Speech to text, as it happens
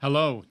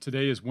Hello,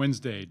 today is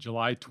Wednesday,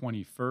 July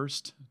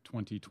 21st,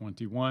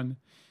 2021,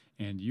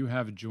 and you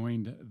have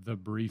joined The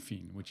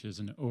Briefing, which is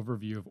an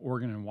overview of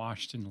Oregon and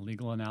Washington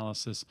legal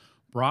analysis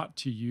brought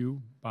to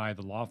you by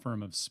the law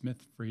firm of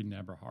Smith Freed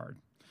Eberhard,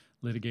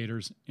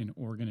 litigators in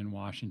Oregon and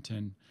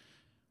Washington,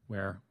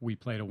 where we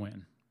play to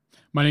win.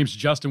 My name is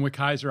Justin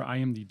Wickizer. I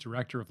am the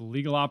Director of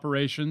Legal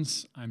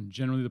Operations. I'm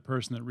generally the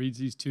person that reads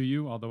these to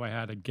you, although I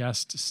had a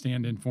guest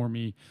stand in for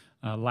me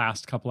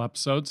last couple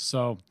episodes.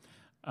 So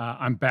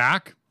I'm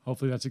back.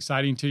 Hopefully that's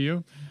exciting to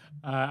you.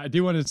 I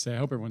do want to say I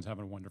hope everyone's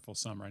having a wonderful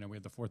summer. I know we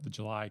had the 4th of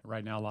July.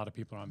 Right now, a lot of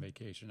people are on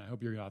vacation. I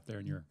hope you're out there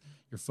and you're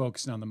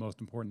focusing on the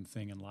most important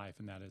thing in life,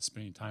 and that is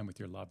spending time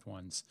with your loved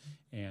ones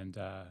and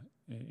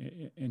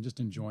just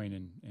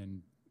enjoying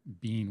and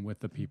being with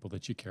the people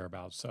that you care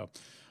about. So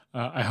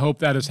I hope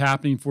that is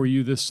happening for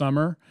you this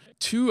summer.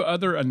 2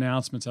 other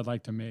announcements I'd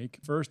like to make.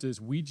 First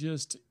is we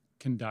just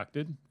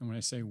conducted, and when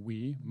I say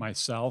we,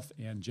 myself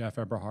and Jeff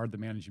Eberhard, the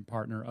managing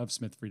partner of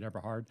Smith Freed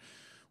Eberhard,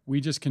 we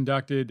just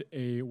conducted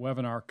a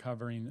webinar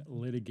covering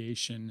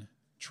litigation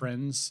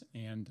trends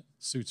and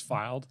suits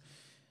filed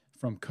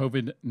from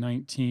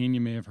COVID-19. You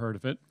may have heard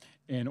of it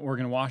in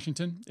Oregon and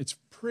Washington. It's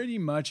pretty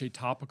much a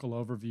topical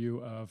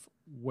overview of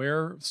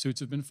where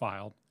suits have been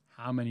filed,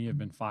 how many have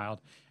been filed,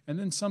 and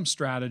then some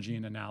strategy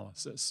and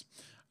analysis.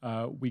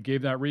 We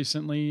gave that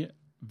recently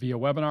via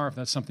webinar. If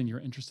that's something you're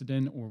interested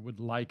in or would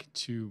like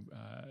to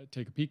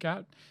take a peek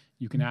at,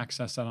 you can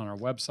access that on our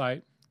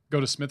website. Go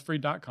to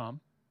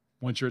smithfreed.com.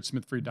 Once you're at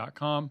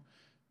smithfreed.com,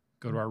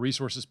 go to our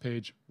resources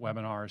page,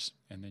 webinars,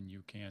 and then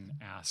you can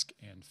ask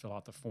and fill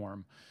out the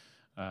form,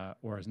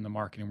 or as in the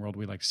marketing world,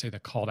 we like to say the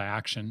call to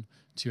action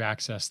to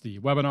access the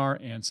webinar,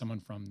 and someone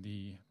from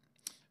the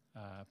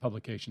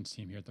publications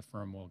team here at the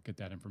firm will get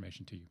that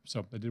information to you.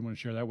 So I did want to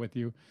share that with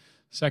you.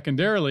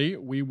 Secondarily,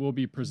 we will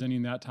be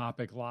presenting that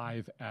topic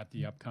live at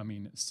the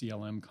upcoming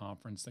CLM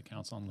conference, the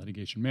Council on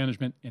Litigation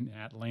Management in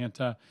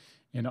Atlanta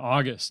in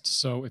August.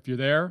 So if you're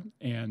there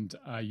and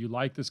you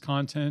like this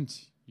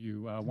content,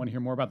 you want to hear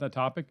more about that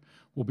topic,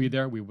 we'll be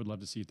there. We would love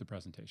to see you at the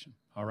presentation.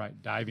 All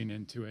right, diving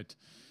into it,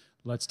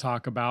 let's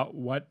talk about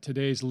what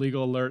today's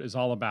legal alert is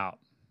all about.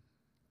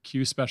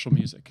 Cue special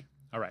music.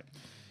 All right,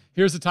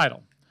 here's the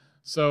title.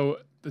 So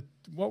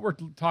what we're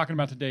talking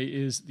about today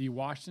is the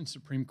Washington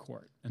Supreme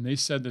Court, and they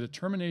said that a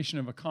termination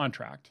of a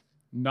contract,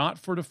 not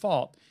for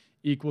default,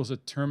 equals a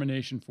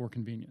termination for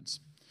convenience.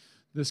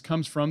 This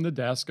comes from the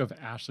desk of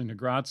Ashley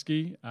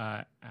Nagrodsky.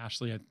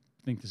 Ashley, I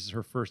think this is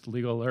her first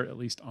legal alert, at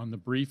least on the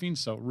briefing,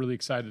 so really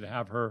excited to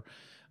have her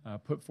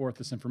put forth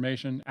this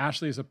information.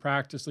 Ashley is a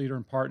practice leader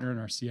and partner in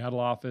our Seattle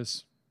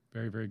office.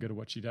 Very, very good at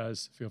what she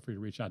does. Feel free to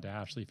reach out to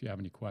Ashley if you have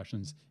any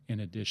questions, in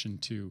addition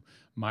to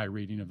my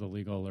reading of the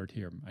legal alert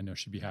here. I know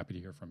she'd be happy to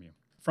hear from you.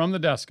 From the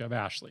desk of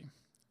Ashley,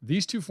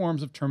 these 2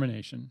 forms of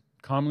termination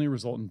commonly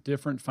result in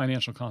different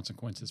financial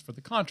consequences for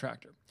the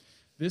contractor.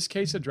 This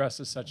case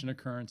addresses such an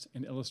occurrence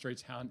and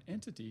illustrates how an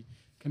entity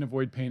can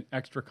avoid paying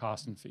extra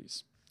costs and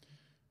fees.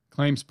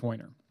 Claims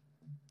pointer.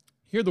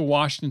 Here, the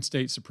Washington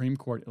State Supreme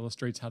Court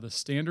illustrates how the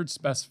standard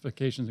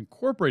specifications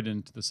incorporated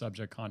into the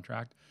subject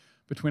contract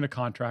between a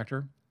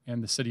contractor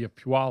and the City of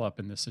Puyallup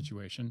in this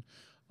situation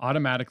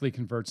automatically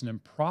converts an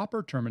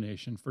improper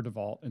termination for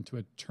default into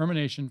a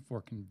termination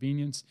for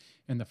convenience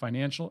and the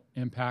financial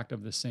impact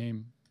of the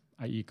same,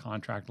 i.e.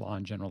 contract law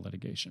and general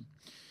litigation.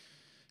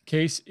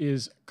 Case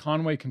is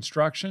Conway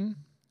Construction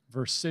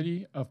versus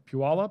City of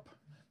Puyallup,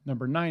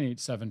 number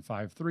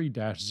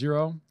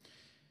 98753-0,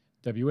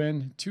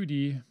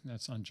 WN2D.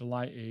 That's on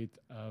July 8th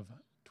of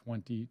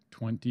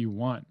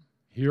 2021.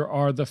 Here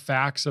are the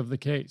facts of the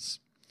case.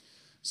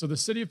 So the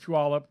City of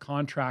Puyallup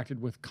contracted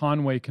with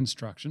Conway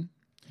Construction.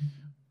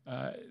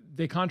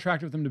 They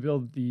contracted with them to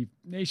build the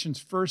nation's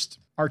first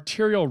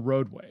arterial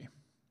roadway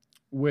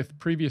with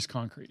previous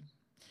concrete.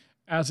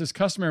 As is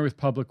customary with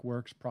public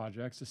works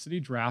projects, the city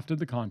drafted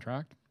the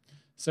contract,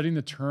 setting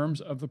the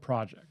terms of the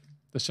project.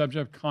 The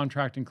subject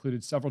contract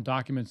included several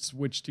documents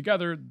which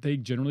together they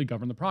generally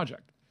govern the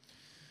project.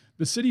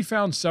 The city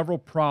found several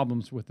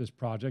problems with this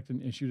project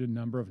and issued a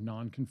number of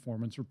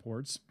non-conformance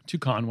reports to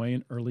Conway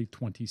in early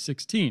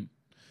 2016.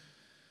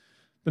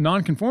 The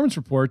non-conformance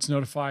reports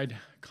notified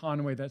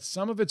Conway that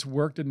some of its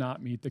work did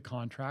not meet the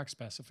contract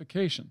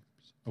specification.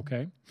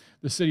 Okay.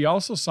 The city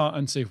also saw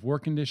unsafe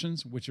work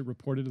conditions, which it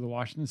reported to the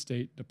Washington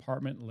State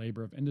Department of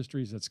Labor of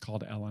Industries, that's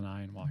called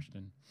LNI in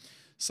Washington,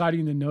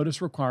 citing the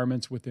notice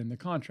requirements within the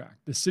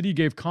contract. The city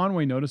gave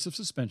Conway notice of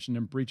suspension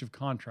and breach of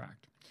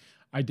contract,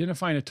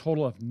 identifying a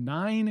total of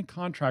 9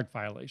 contract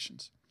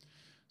violations.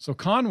 So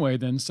Conway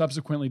then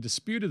subsequently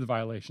disputed the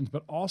violations,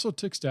 but also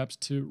took steps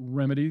to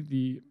remedy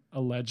the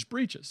alleged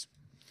breaches.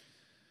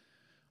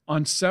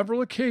 On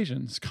several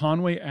occasions,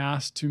 Conway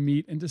asked to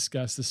meet and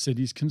discuss the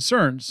city's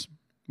concerns,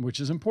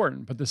 which is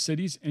important, but the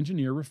city's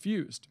engineer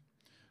refused.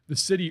 The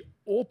city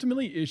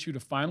ultimately issued a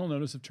final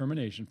notice of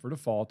termination for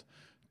default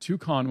to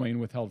Conway and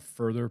withheld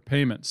further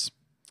payments.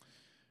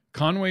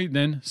 Conway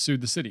then sued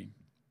the city.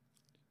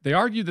 They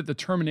argued that the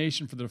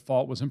termination for the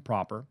default was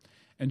improper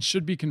and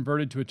should be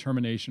converted to a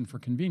termination for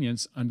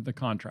convenience under the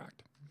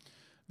contract.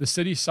 The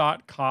city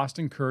sought cost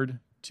incurred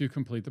to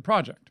complete the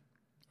project.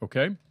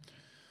 Okay?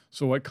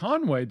 So what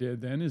Conway did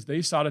then is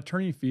they sought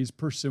attorney fees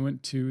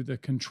pursuant to the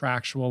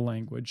contractual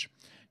language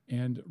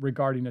and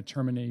regarding a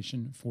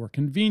termination for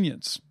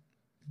convenience.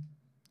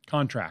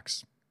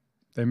 Contracts,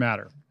 they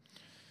matter.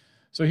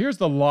 So here's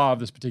the law of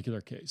this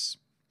particular case.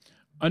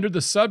 Under the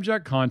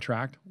subject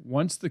contract,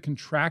 once the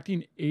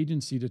contracting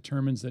agency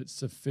determines that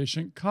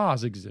sufficient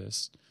cause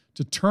exists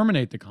to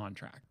terminate the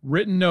contract,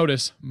 written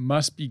notice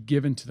must be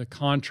given to the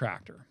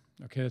contractor.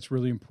 Okay, that's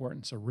really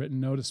important. So written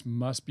notice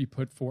must be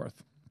put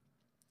forth.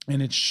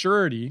 And it's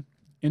surety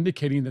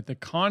indicating that the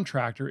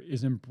contractor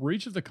is in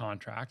breach of the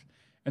contract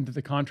and that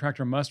the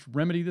contractor must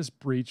remedy this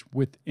breach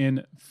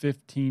within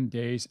 15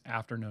 days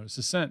after notice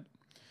is sent.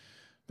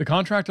 The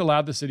contract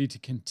allowed the city to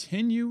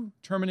continue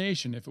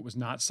termination if it was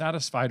not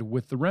satisfied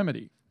with the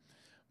remedy,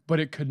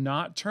 but it could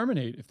not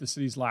terminate if the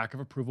city's lack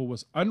of approval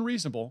was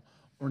unreasonable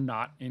or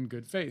not in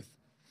good faith.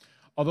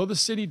 Although the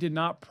city did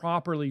not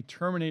properly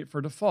terminate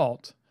for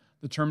default,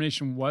 the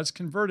termination was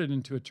converted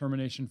into a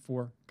termination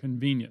for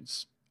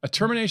convenience. A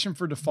termination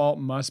for default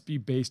must be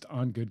based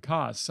on good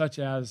cause, such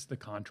as the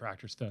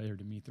contractor's failure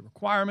to meet the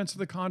requirements of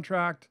the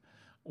contract,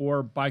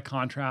 or by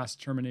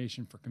contrast,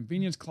 termination for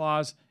convenience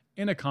clause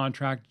in a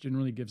contract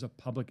generally gives a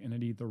public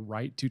entity the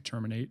right to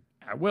terminate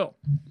at will.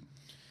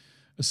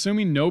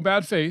 Assuming no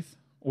bad faith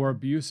or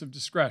abuse of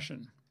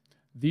discretion,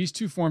 these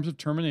two forms of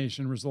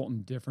termination result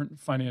in different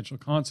financial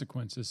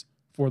consequences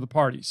for the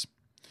parties.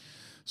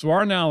 So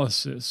our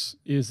analysis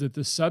is that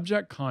the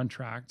subject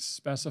contract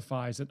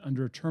specifies that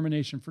under a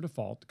termination for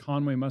default,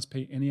 Conway must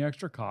pay any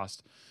extra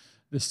cost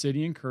the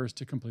city incurs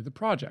to complete the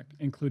project,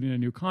 including a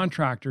new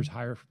contractor's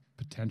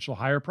potential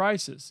higher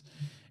prices,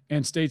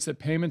 and states that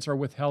payments are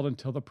withheld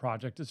until the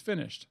project is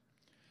finished.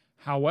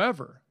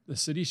 However, the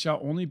city shall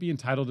only be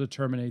entitled to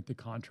terminate the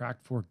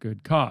contract for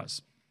good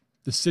cause.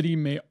 The city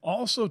may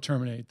also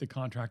terminate the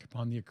contract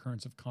upon the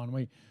occurrence of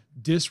Conway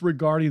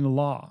disregarding the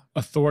law,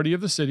 authority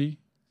of the city,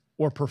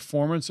 or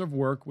performance of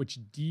work which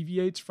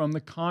deviates from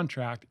the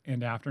contract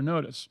and after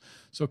notice.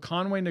 So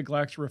Conway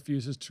neglects or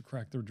refuses to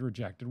correct the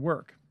rejected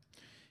work.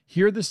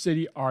 Here the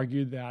city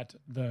argued that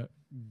the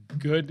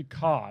good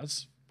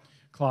cause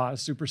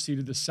clause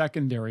superseded the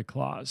secondary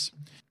clause.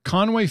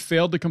 Conway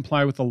failed to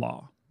comply with the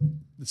law.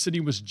 The city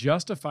was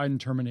justified in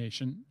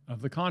termination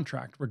of the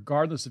contract,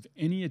 regardless of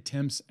any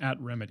attempts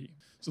at remedy.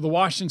 So the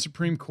Washington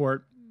Supreme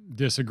Court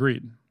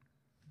disagreed.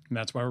 And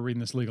that's why we're reading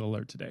this legal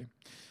alert today,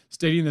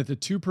 stating that the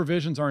two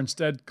provisions are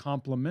instead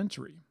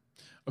complementary.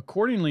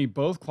 Accordingly,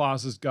 both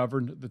clauses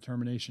governed the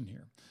termination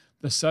here.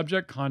 The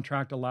subject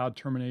contract allowed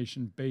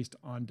termination based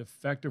on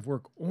defective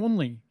work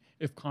only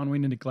if Conway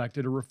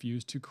neglected or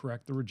refused to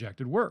correct the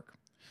rejected work.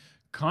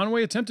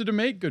 Conway attempted to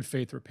make good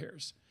faith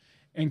repairs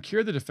and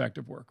cure the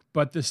defective work,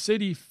 but the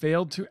city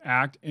failed to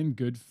act in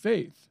good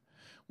faith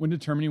when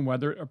determining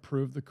whether it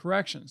approved the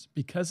corrections.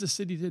 Because the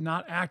city did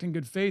not act in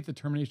good faith, the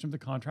termination of the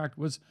contract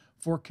was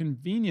for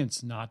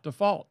convenience, not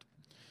default.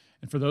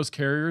 And for those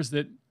carriers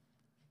that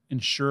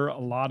insure a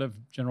lot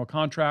of general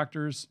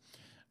contractors,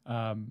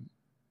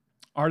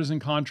 artisan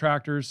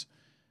contractors,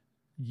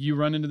 you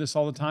run into this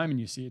all the time and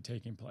you see it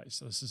taking place.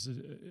 So this is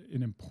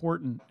an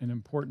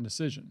important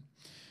decision.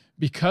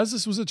 Because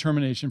this was a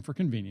termination for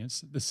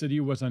convenience, the city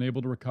was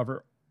unable to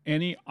recover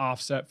any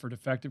offset for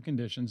defective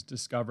conditions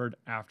discovered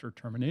after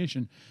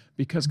termination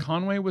because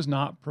Conway was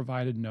not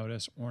provided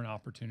notice or an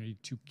opportunity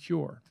to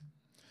cure.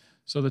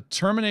 So the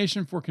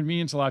termination for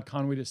convenience allowed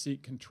Conway to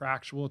seek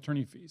contractual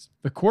attorney fees.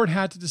 The court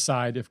had to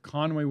decide if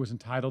Conway was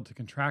entitled to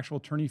contractual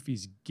attorney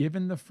fees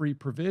given the free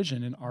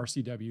provision in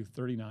RCW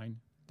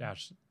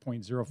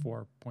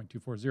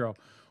 39-.04.240,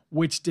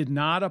 which did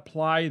not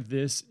apply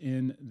this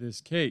in this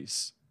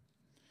case.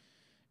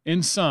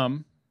 In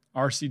sum,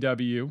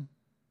 RCW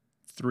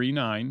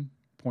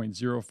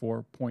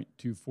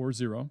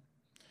 39.04.240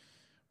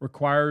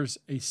 requires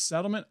a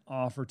settlement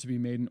offer to be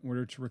made in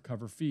order to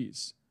recover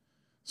fees.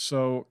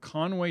 So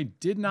Conway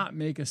did not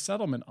make a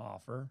settlement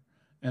offer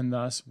and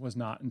thus was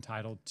not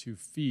entitled to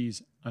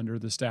fees under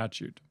the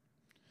statute.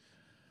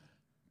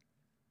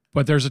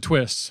 But there's a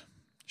twist,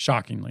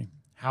 shockingly.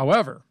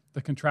 However,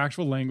 the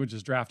contractual language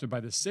as drafted by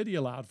the city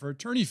allowed for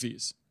attorney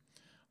fees.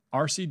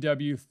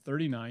 RCW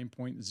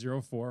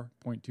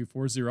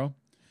 39.04.240.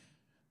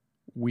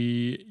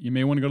 You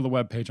may want to go to the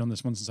webpage on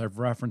this one since I've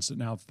referenced it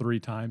now 3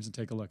 times and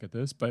take a look at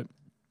this, but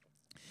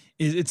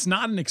it's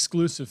not an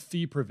exclusive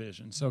fee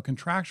provision, so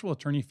contractual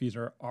attorney fees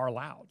are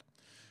allowed.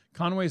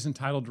 Conway is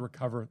entitled to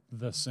recover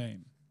the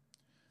same.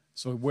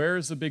 So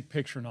where's the big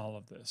picture in all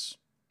of this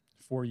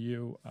for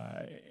you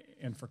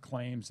and for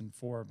claims and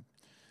for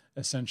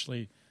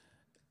essentially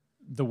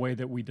the way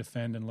that we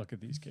defend and look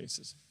at these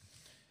cases?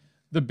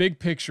 The big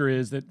picture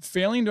is that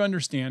failing to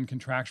understand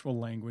contractual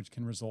language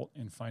can result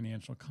in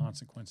financial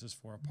consequences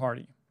for a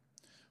party.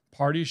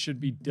 Parties should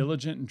be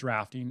diligent in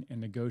drafting and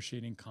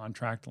negotiating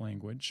contract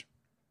language.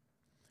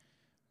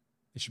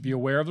 They should be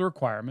aware of the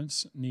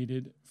requirements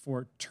needed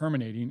for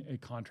terminating a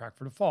contract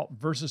for default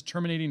versus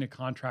terminating a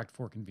contract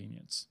for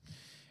convenience.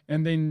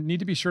 And they need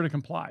to be sure to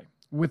comply.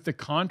 with the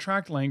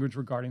contract language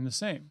regarding the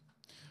same.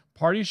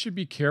 Parties should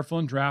be careful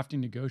in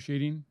drafting,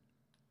 negotiating,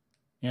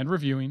 and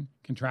reviewing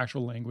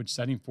contractual language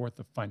setting forth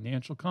the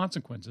financial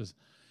consequences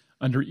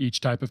under each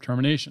type of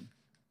termination.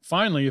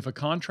 Finally, if a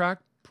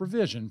contract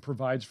provision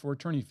provides for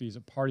attorney fees,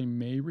 a party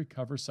may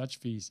recover such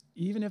fees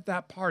even if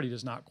that party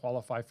does not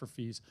qualify for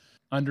fees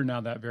under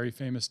now that very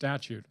famous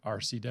statute,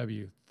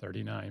 RCW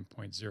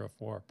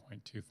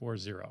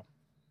 39.04.240.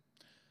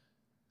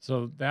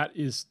 So that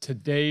is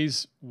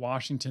today's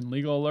Washington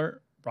Legal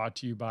Alert, brought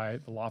to you by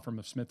the law firm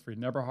of Smith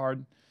Freed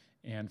Eberhard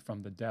and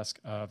from the desk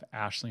of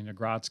Ashley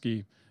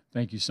Nagrodsky.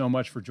 Thank you so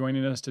much for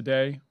joining us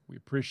today. We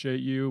appreciate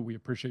you. We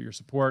appreciate your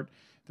support.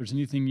 If there's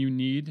anything you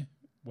need,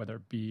 whether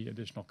it be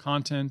additional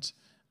content,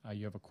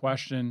 you have a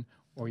question,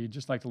 or you'd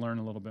just like to learn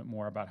a little bit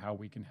more about how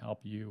we can help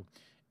you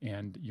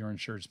and your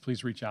insureds,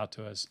 please reach out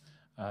to us,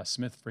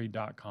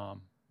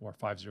 smithfreed.com or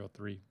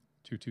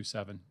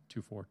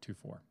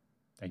 503-227-2424.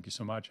 Thank you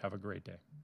so much. Have a great day.